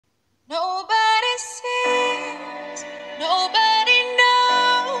Nobody sees, nobody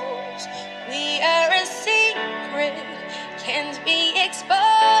knows. We are a secret, can't be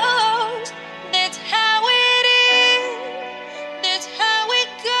exposed. That's how it is, that's how it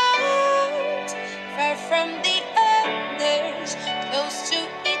goes. Far from the others, close to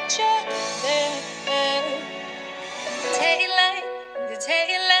each other. The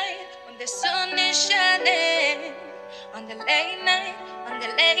daylight, when the sun is shining. On the late night,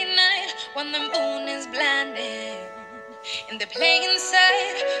 when the moon is blinding. In the plain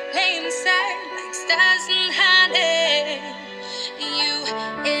sight, like stars in hiding. You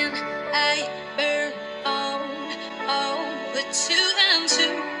and I burn on, put two and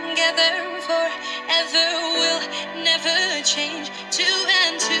two together forever. We'll never change. Two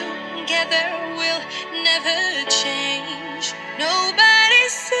and two together will never change. Nobody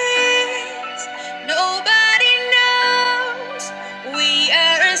sees, nobody knows. We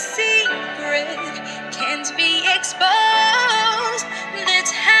are a secret, can't be exposed.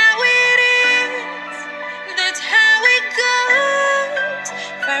 That's how it is, that's how it goes.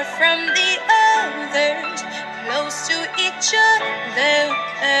 Far from the others, close to each other.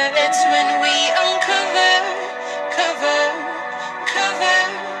 That's when we uncover, cover.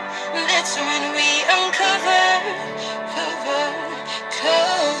 That's when we uncover,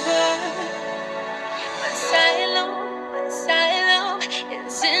 cover. Asylum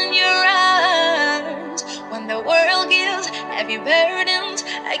is in your arms. When the world gives heavy burdens,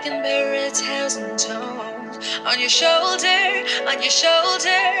 I can bear 1,000 tons. On your shoulder, I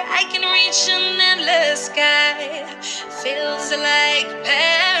can reach an endless sky. Feels like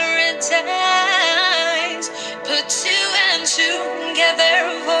paradise. Put two and two together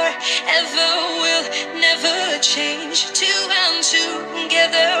forever. We'll never change. Two and two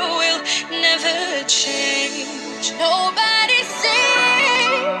together will never change. Nobody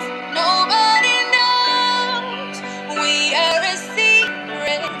sees, nobody knows. We are a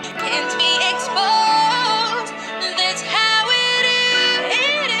secret, can't be exposed. That's how it is,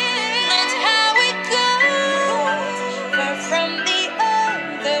 that's how it goes. Far from the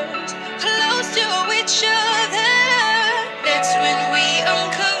others, close to each other. That's when we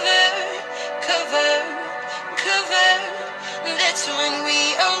uncover, cover. That's when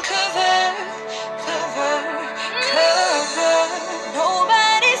we uncover, cover.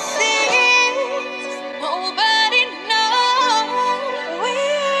 Nobody sees, nobody knows.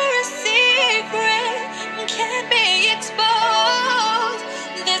 We're a secret, can't be exposed.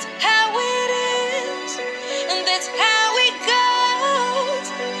 That's how it is, and that's how it goes.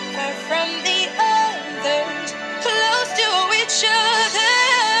 Far from the others, close to each other.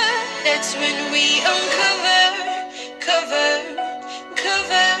 That's when we uncover, cover.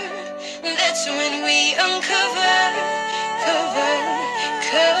 That's when we uncover,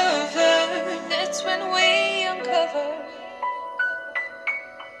 cover.